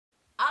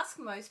ask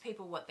most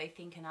people what they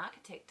think an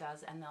architect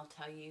does, and they'll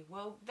tell you,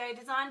 well, they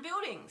design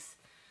buildings.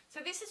 So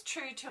this is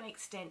true to an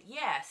extent,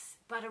 yes,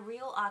 but a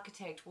real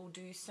architect will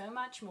do so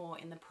much more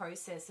in the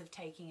process of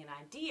taking an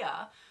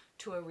idea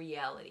to a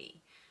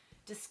reality.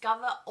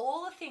 Discover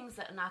all the things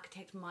that an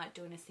architect might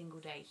do in a single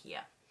day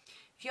here.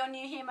 If you're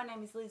new here, my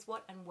name is Liz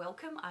Watt and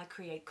welcome. I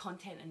create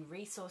content and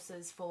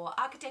resources for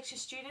architecture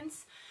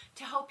students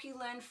to help you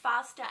learn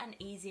faster and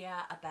easier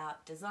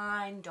about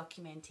design,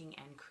 documenting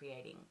and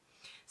creating.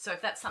 So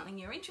if that's something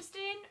you're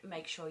interested in,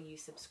 make sure you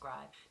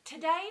subscribe.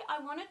 Today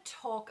I want to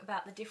talk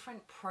about the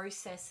different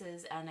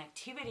processes and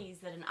activities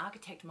that an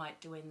architect might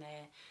do in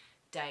their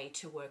day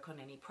to work on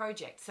any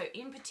project. So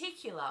in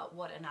particular,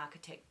 what an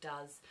architect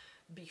does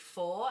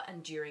before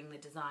and during the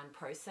design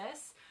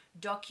process,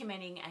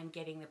 documenting and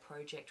getting the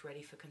project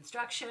ready for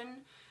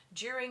construction,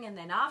 during and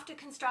then after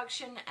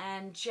construction,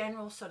 and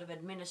general sort of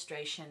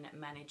administration,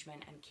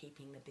 management and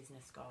keeping the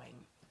business going.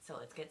 So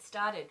let's get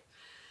started.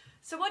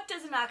 So what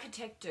does an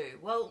architect do?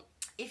 Well,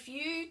 if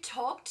you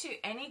talk to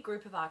any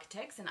group of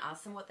architects and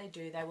ask them what they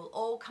do, they will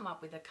all come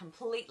up with a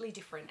completely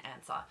different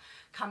answer.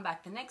 Come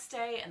back the next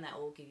day and they'll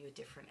all give you a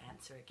different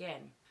answer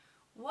again.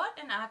 What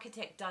an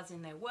architect does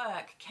in their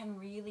work can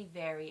really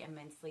vary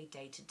immensely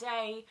day to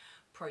day,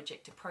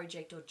 project to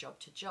project or job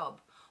to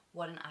job.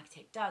 What an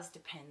architect does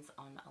depends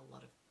on a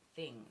lot of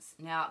things.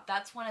 Now,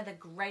 that's one of the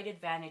great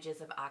advantages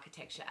of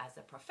architecture as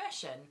a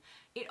profession.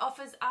 It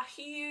offers a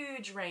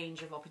huge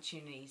range of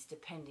opportunities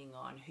depending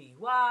on who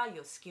you are,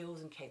 your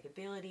skills and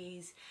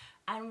capabilities,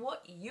 and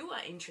what you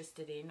are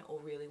interested in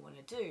or really want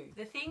to do.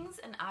 The things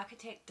an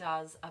architect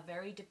does are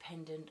very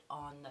dependent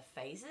on the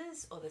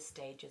phases or the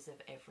stages of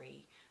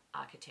every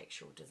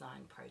architectural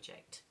design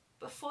project.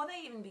 Before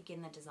they even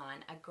begin the design,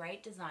 a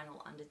great design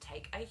will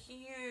undertake a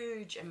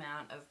huge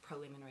amount of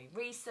preliminary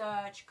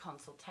research,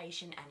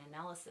 consultation and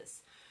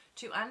analysis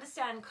to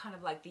understand kind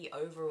of like the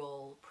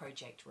overall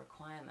project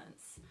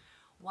requirements.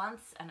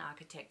 Once an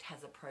architect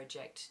has a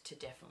project to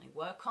definitely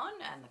work on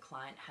and the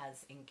client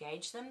has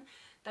engaged them,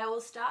 they will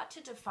start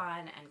to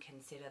define and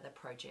consider the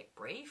project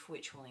brief,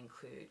 which will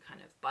include kind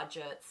of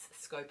budgets,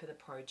 scope of the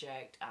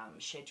project,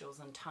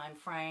 schedules and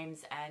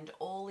timeframes, and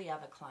all the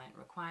other client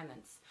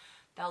requirements.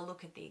 They'll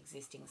look at the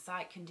existing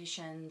site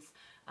conditions,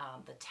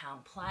 the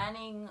town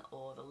planning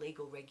or the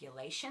legal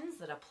regulations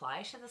that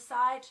apply to the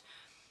site,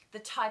 the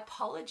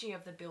typology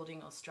of the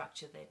building or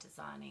structure they're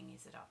designing.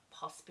 Is it a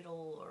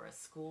hospital or a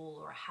school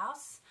or a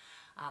house?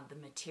 The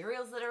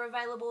materials that are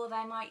available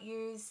they might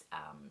use,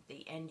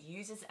 the end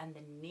users and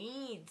the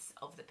needs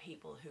of the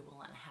people who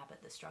will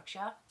inhabit the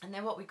structure, and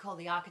then what we call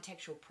the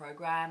architectural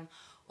program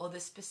or the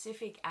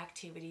specific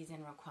activities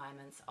and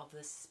requirements of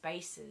the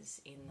spaces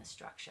in the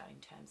structure in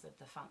terms of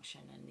the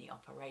function and the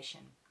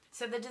operation.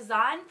 So the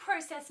design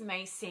process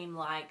may seem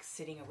like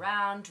sitting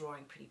around,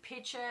 drawing pretty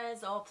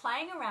pictures or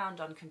playing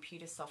around on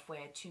computer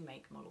software to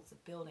make models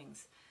of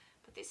buildings.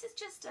 But this is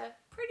just a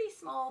pretty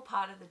small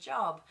part of the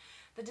job.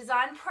 The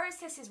design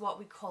process is what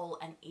we call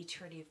an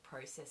iterative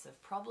process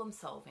of problem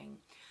solving.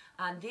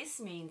 This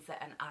means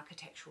that an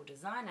architectural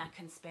designer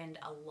can spend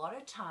a lot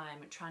of time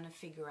trying to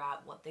figure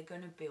out what they're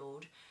going to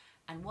build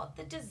and what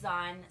the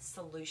design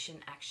solution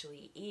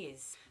actually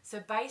is.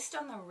 So based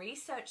on the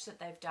research that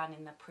they've done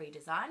in the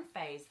pre-design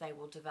phase, they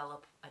will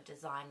develop a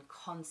design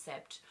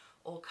concept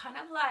or kind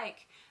of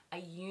like a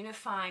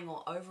unifying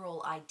or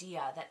overall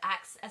idea that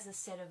acts as a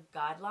set of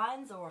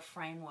guidelines or a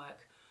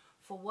framework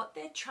for what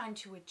they're trying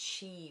to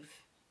achieve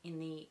in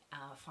the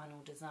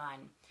final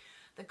design.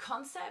 The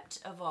concept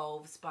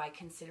evolves by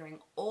considering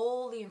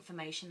all the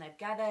information they've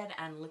gathered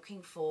and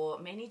looking for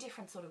many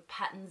different sort of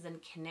patterns and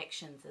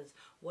connections as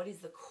what is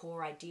the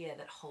core idea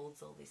that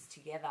holds all this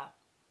together.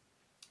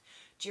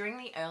 During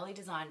the early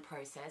design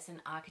process,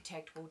 an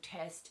architect will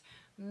test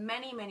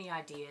many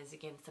ideas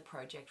against the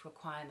project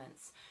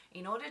requirements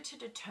in order to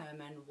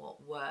determine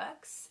what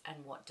works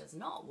and what does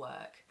not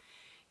work.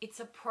 It's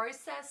a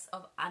process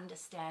of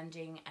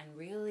understanding and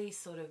really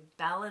sort of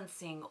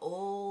balancing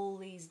all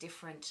these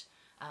different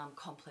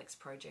complex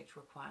project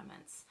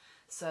requirements.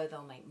 So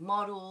they'll make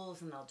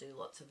models and they'll do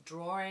lots of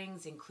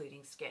drawings,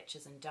 including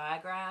sketches and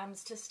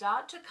diagrams, to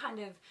start to kind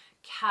of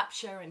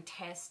capture and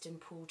test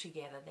and pull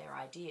together their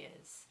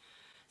ideas.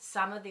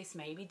 Some of this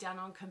may be done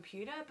on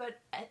computer, but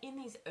in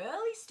these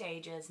early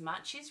stages,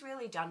 much is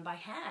really done by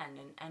hand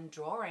and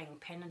drawing,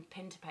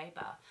 pen to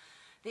paper.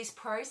 This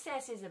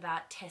process is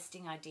about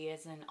testing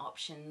ideas and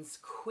options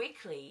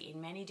quickly in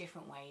many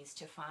different ways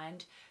to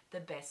find the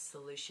best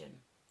solution.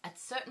 At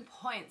certain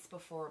points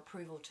before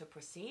approval to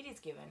proceed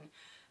is given,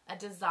 a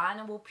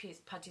designer will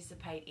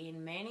participate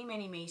in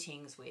many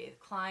meetings with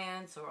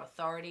clients or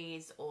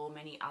authorities or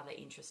many other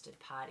interested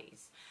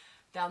parties.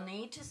 They'll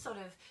need to sort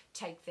of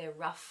take their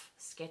rough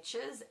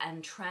sketches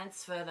and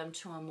transfer them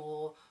to a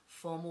more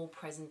formal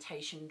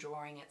presentation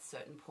drawing at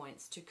certain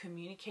points to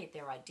communicate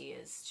their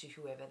ideas to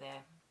whoever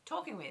they're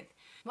talking with.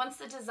 Once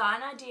the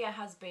design idea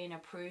has been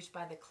approved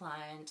by the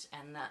client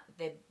and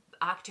the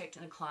architect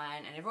and the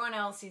client and everyone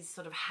else is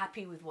sort of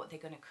happy with what they're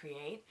going to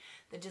create,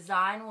 the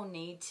design will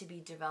need to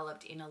be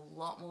developed in a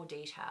lot more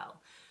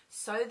detail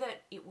so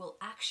that it will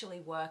actually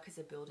work as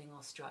a building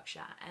or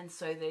structure and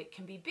so that it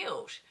can be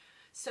built.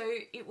 So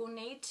it will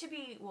need to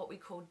be what we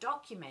call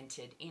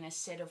documented in a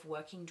set of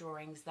working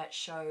drawings that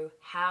show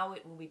how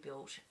it will be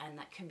built and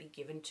that can be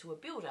given to a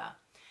builder.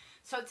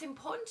 So it's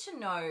important to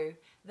know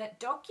that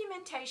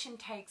documentation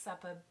takes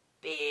up a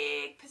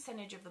big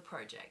percentage of the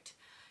project.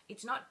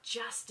 It's not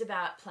just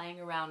about playing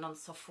around on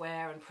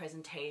software and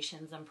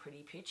presentations and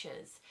pretty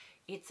pictures.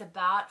 It's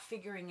about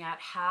figuring out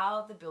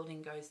how the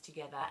building goes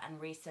together and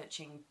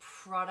researching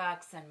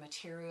products and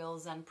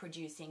materials and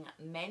producing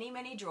many,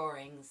 many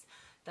drawings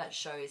that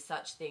show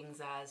such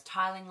things as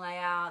tiling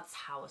layouts,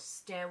 how a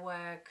stair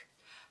work,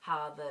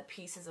 how the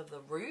pieces of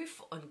the roof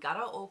and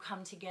gutter all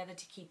come together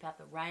to keep out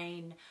the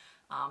rain,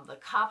 the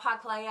car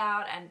park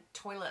layout and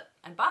toilet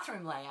and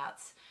bathroom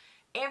layouts.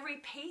 Every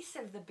piece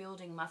of the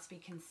building must be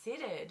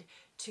considered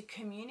to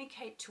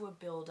communicate to a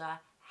builder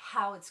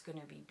how it's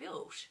going to be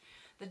built.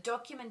 The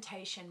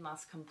documentation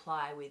must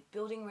comply with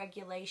building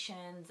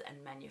regulations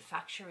and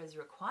manufacturers'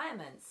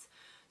 requirements.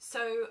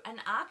 So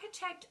an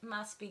architect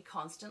must be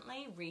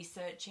constantly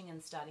researching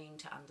and studying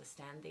to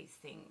understand these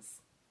things.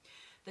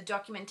 The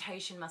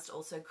documentation must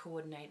also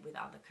coordinate with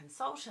other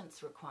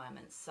consultants'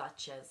 requirements,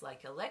 such as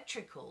like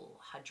electrical,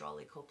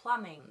 hydraulic or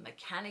plumbing,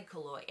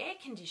 mechanical or air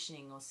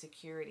conditioning or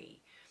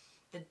security.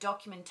 The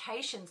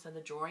documentation, so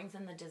the drawings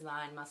and the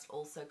design, must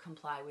also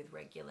comply with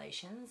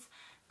regulations,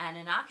 and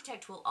an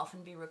architect will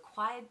often be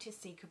required to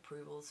seek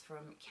approvals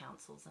from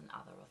councils and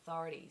other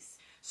authorities.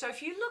 So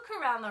if you look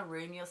around the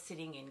room you're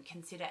sitting in,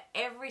 consider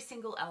every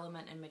single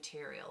element and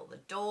material: the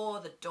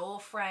door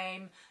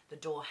frame, the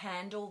door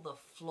handle, the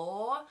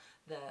floor,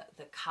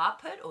 the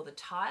carpet or the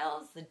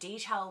tiles, the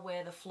detail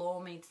where the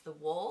floor meets the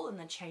wall and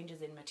the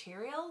changes in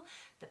material,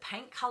 the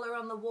paint color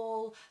on the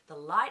wall, the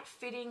light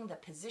fitting, the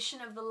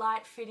position of the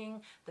light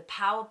fitting, the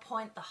power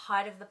point, the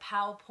height of the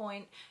power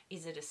point,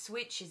 is it a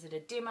switch, is it a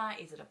dimmer,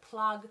 is it a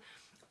plug?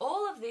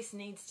 All of this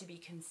needs to be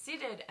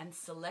considered and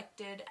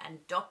selected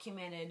and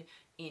documented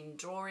in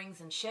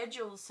drawings and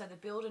schedules so the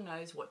builder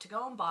knows what to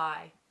go and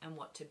buy and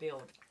what to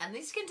build. And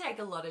this can take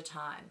a lot of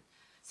time.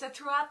 So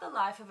throughout the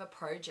life of a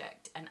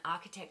project, an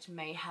architect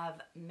may have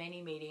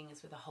many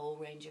meetings with a whole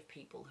range of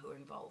people who are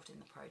involved in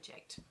the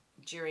project.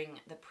 During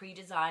the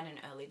pre-design and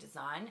early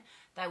design,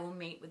 they will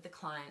meet with the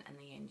client and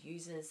the end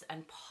users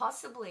and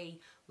possibly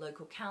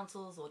local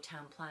councils or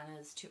town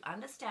planners to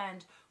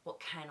understand what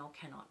can or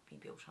cannot be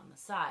built on the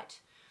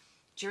site.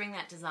 During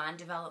that design,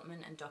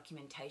 development and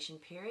documentation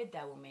period,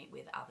 they will meet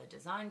with other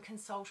design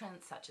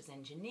consultants such as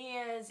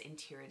engineers,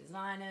 interior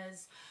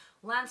designers,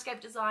 landscape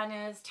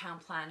designers, town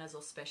planners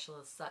or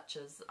specialists such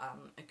as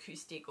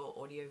acoustic or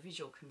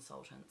audiovisual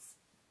consultants.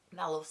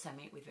 They'll also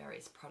meet with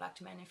various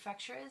product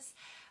manufacturers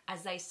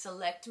as they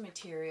select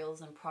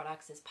materials and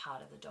products as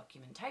part of the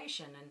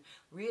documentation and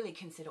really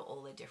consider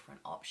all the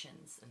different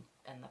options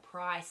and the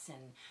price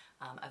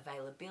and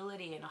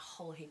availability and a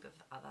whole heap of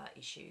other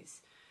issues.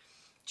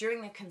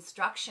 During the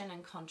construction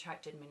and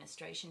contract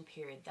administration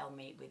period, they'll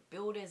meet with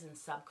builders and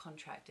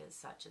subcontractors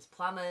such as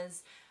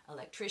plumbers,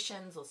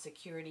 electricians or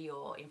security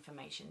or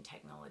information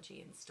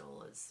technology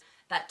installers.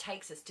 That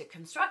takes us to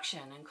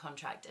construction and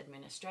contract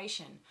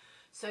administration.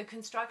 So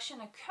construction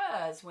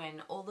occurs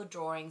when all the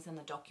drawings and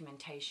the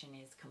documentation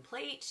is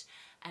complete.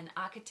 An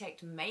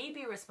architect may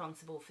be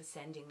responsible for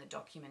sending the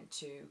document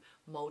to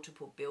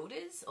multiple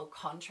builders or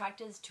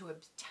contractors to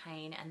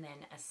obtain and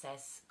then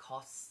assess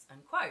costs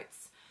and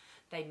quotes.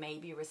 They may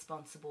be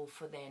responsible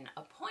for then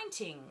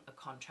appointing a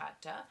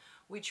contractor,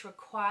 which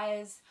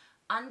requires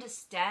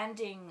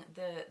understanding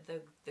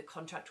the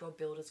contractor or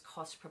builder's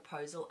cost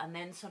proposal and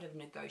then sort of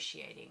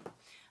negotiating.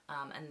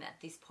 And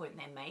at this point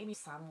there may be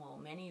some or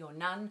many or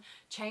none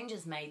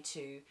changes made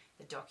to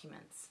the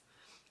documents.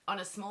 On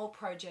a small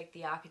project,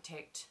 the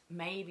architect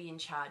may be in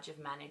charge of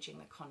managing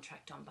the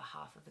contract on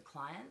behalf of the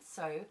client,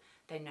 so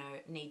they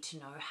need to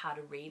know how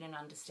to read and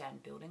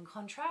understand building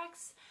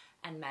contracts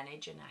and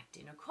manage and act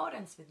in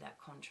accordance with that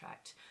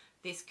contract.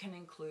 This can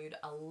include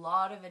a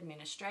lot of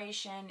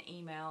administration,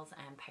 emails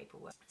and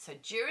paperwork. So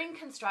during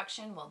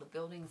construction, while the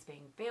building's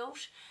being built,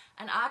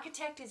 an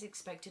architect is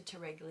expected to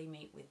regularly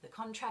meet with the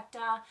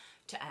contractor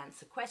to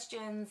answer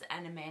questions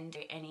and amend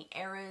any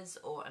errors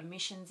or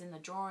omissions in the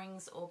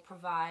drawings or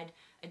provide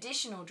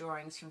additional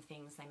drawings from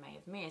things they may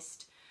have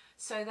missed.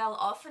 So they'll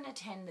often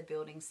attend the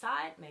building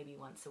site, maybe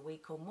once a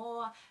week or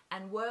more,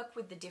 and work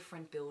with the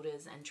different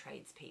builders and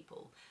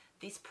tradespeople.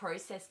 This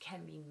process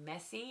can be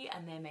messy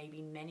and there may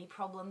be many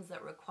problems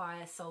that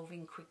require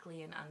solving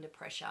quickly and under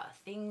pressure.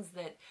 Things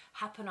that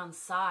happen on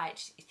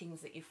site, things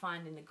that you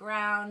find in the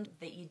ground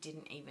that you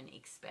didn't even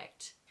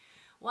expect.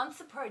 Once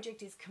the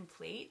project is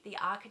complete, the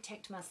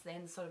architect must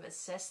then sort of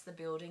assess the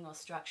building or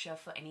structure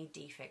for any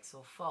defects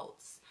or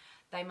faults.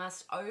 They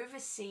must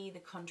oversee the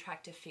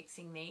contractor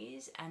fixing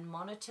these and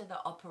monitor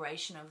the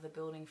operation of the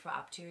building for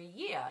up to a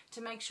year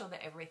to make sure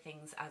that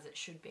everything's as it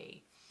should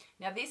be.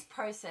 Now, this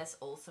process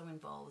also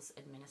involves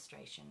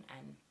administration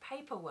and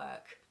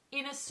paperwork.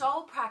 In a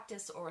sole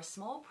practice or a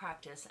small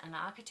practice, an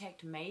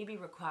architect may be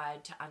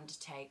required to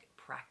undertake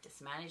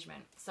practice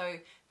management. So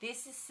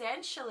this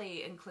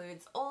essentially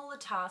includes all the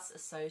tasks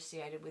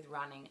associated with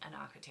running an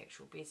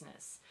architectural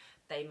business.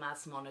 They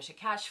must monitor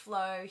cash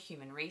flow,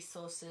 human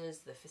resources,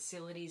 the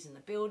facilities and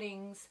the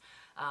buildings,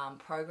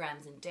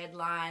 programs and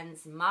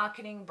deadlines,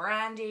 marketing,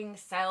 branding,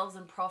 sales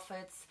and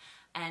profits,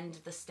 and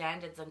the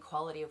standards and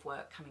quality of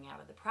work coming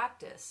out of the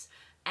practice,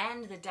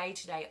 and the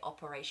day-to-day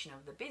operation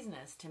of the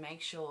business to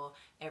make sure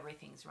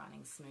everything's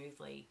running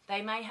smoothly.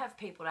 They may have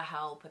people to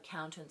help,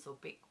 accountants or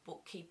big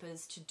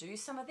bookkeepers, to do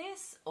some of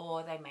this,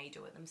 or they may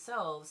do it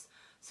themselves.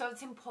 So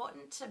it's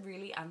important to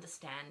really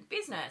understand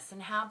business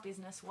and how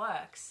business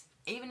works.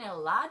 Even in a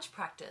large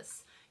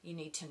practice, you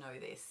need to know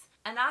this.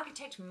 An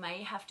architect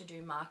may have to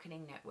do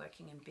marketing,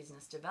 networking, and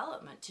business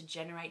development to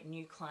generate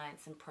new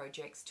clients and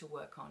projects to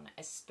work on,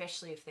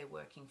 especially if they're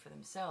working for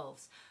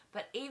themselves.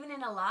 But even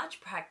in a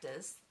large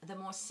practice, the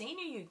more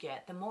senior you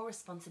get, the more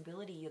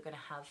responsibility you're going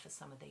to have for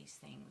some of these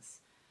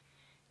things.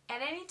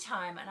 At any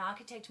time, an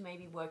architect may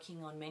be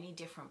working on many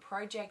different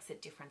projects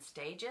at different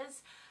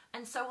stages,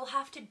 and so we'll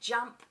have to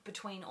jump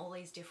between all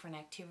these different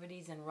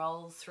activities and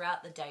roles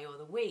throughout the day or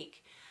the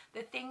week.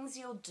 The things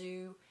you'll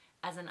do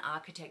as an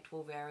architect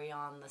will vary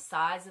on the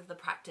size of the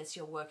practice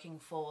you're working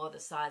for, the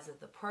size of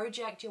the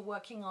project you're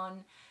working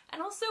on,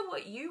 and also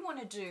what you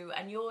want to do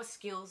and your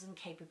skills and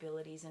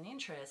capabilities and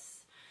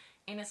interests.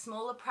 In a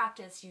smaller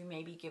practice, you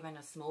may be given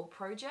a small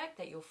project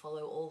that you'll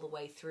follow all the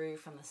way through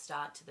from the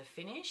start to the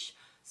finish,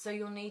 so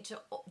you'll need to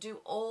do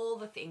all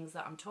the things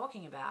that I'm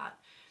talking about.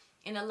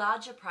 In a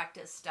larger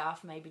practice,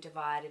 staff may be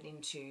divided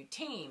into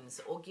teams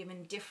or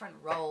given different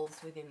roles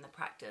within the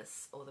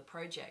practice or the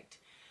project.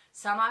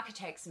 Some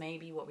architects may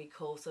be what we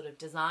call sort of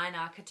design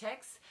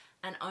architects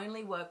and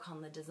only work on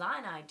the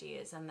design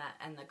ideas and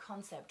the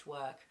concept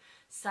work.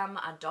 Some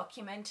are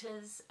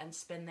documenters and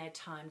spend their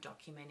time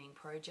documenting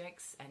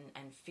projects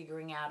and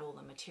figuring out all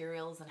the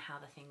materials and how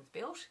the thing's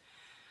built.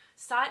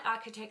 Site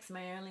architects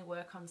may only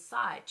work on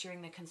site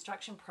during the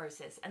construction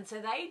process, and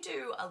so they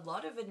do a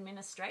lot of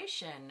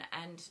administration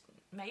and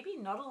maybe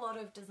not a lot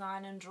of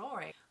design and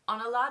drawing.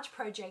 On a large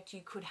project,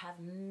 you could have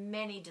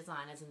many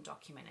designers and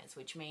documenters,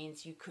 which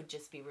means you could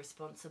just be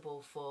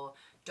responsible for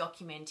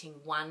documenting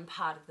one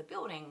part of the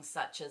building,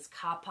 such as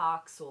car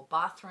parks or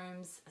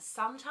bathrooms,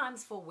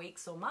 sometimes for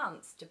weeks or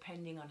months,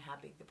 depending on how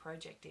big the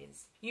project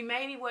is. You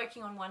may be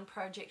working on one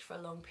project for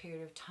a long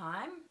period of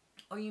time,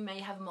 or you may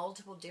have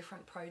multiple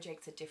different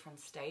projects at different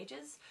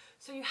stages,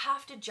 so you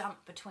have to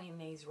jump between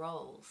these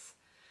roles.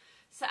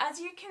 So as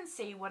you can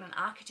see, what an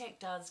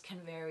architect does can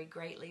vary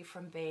greatly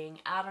from being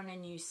out on a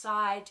new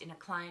site, in a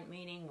client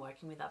meeting,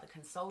 working with other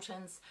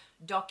consultants,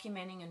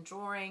 documenting and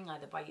drawing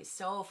either by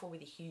yourself or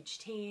with a huge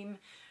team,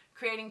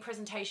 creating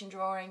presentation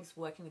drawings,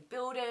 working with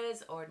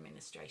builders, or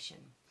administration.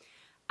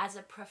 As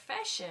a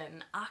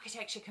profession,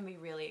 architecture can be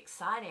really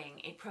exciting.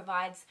 It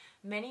provides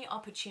many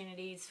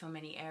opportunities for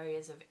many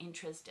areas of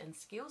interest and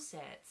skill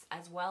sets,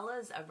 as well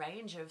as a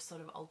range of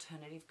sort of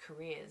alternative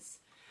careers.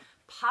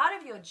 Part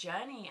of your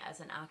journey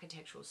as an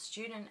architectural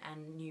student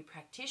and new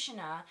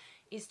practitioner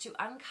is to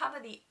uncover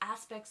the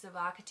aspects of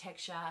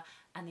architecture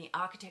and the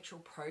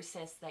architectural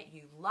process that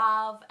you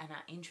love and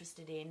are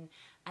interested in,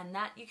 and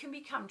that you can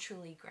become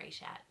truly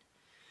great at.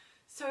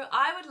 So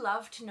I would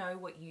love to know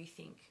what you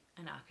think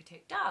an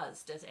architect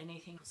does. Does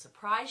anything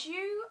surprise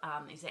you?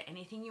 Is there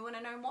anything you want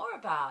to know more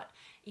about?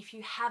 If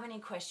you have any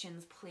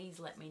questions, please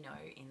let me know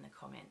in the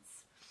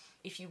comments.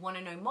 If you want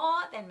to know more,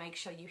 then make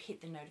sure you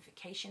hit the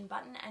notification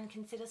button and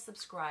consider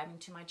subscribing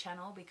to my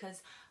channel,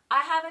 because I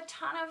have a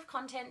ton of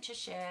content to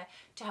share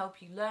to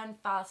help you learn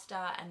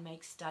faster and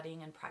make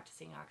studying and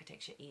practicing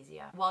architecture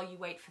easier. While you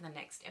wait for the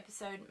next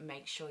episode,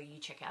 make sure you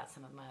check out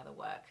some of my other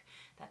work.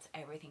 That's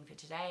everything for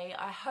today.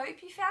 I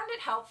hope you found it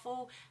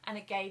helpful and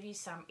it gave you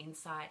some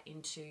insight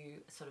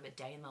into sort of a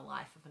day in the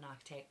life of an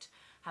architect.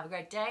 Have a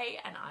great day,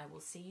 and I will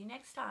see you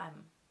next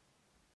time.